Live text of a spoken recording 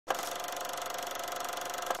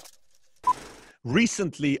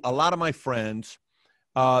recently, a lot of my friends,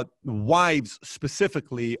 wives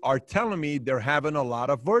specifically, are telling me they're having a lot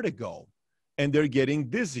of vertigo and they're getting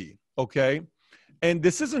dizzy. Okay. And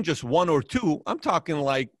this isn't just one or two. I'm talking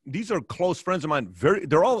like these are close friends of mine.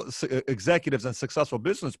 They're all executives and successful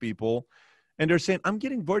business people. And they're saying, I'm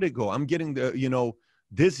getting vertigo. I'm getting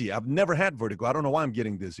dizzy. I've never had vertigo. I don't know why I'm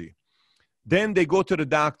getting dizzy. Then they go to the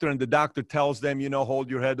doctor and the doctor tells them,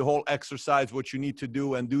 hold your head, the whole exercise, what you need to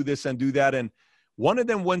do and do this and do that. And one of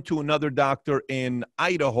them went to another doctor in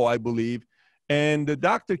Idaho, I believe. And the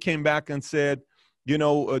doctor came back and said,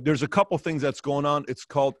 there's a couple things that's going on. It's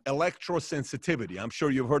called electrosensitivity. I'm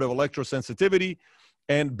sure you've heard of electrosensitivity.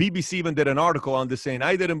 And BBC even did an article on this saying,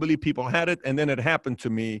 I didn't believe people had it. And then it happened to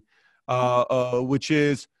me, which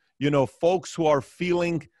is, folks who are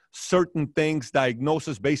feeling certain things,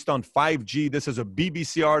 diagnosis based on 5G. This is a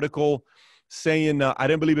BBC article saying, I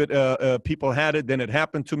didn't believe it. People had it. Then it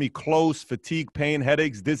happened to me. Close, fatigue, pain,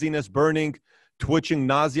 headaches, dizziness, burning, twitching,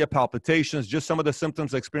 nausea, palpitations, just some of the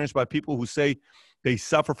symptoms experienced by people who say they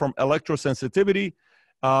suffer from electrosensitivity.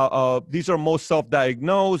 These are most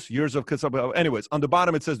self-diagnosed, years of, anyways, on the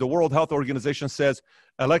bottom it says the World Health Organization says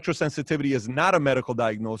electrosensitivity is not a medical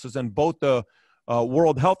diagnosis, and both the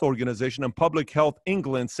World Health Organization and Public Health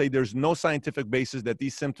England say there's no scientific basis that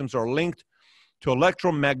these symptoms are linked to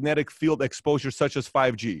electromagnetic field exposure such as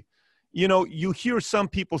 5G. You hear some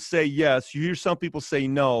people say yes, you hear some people say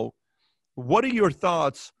no. What are your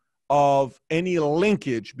thoughts of any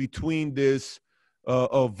linkage between this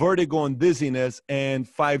vertigo and dizziness and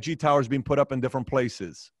 5G towers being put up in different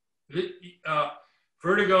places?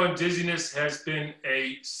 Vertigo and dizziness has been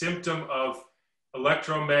a symptom of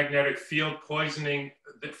electromagnetic field poisoning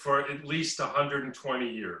for at least 120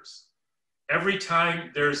 years. Every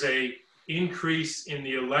time there's an increase in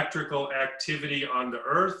the electrical activity on the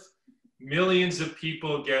earth, millions of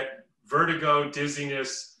people get vertigo,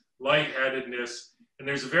 dizziness, lightheadedness, and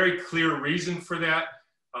there's a very clear reason for that,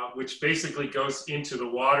 which basically goes into the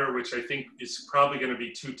water, which I think is probably going to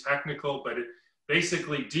be too technical, but it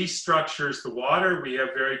basically destructures the water. We have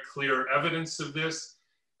very clear evidence of this,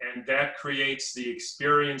 and that creates the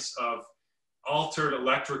experience of altered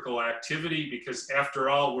electrical activity, because after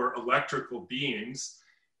all, we're electrical beings.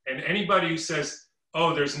 And anybody who says,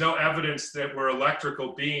 oh, there's no evidence that we're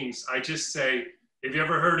electrical beings, I just say, have you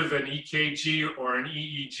ever heard of an EKG or an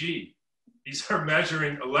EEG? These are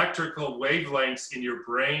measuring electrical wavelengths in your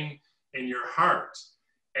brain and your heart.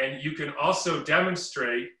 And you can also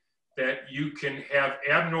demonstrate that you can have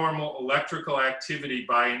abnormal electrical activity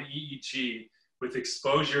by an EEG with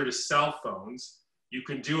exposure to cell phones. You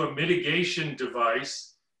can do a mitigation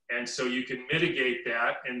device, and so you can mitigate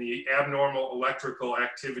that, and the abnormal electrical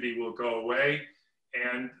activity will go away,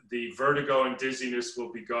 and the vertigo and dizziness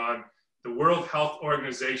will be gone. The World Health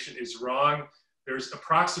Organization is wrong. There's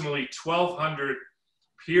approximately 1,200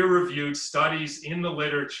 peer-reviewed studies in the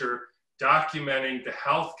literature documenting the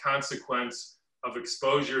health consequence of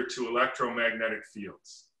exposure to electromagnetic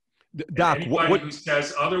fields. Doc, anybody who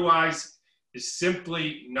says otherwise is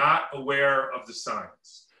simply not aware of the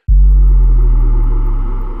science.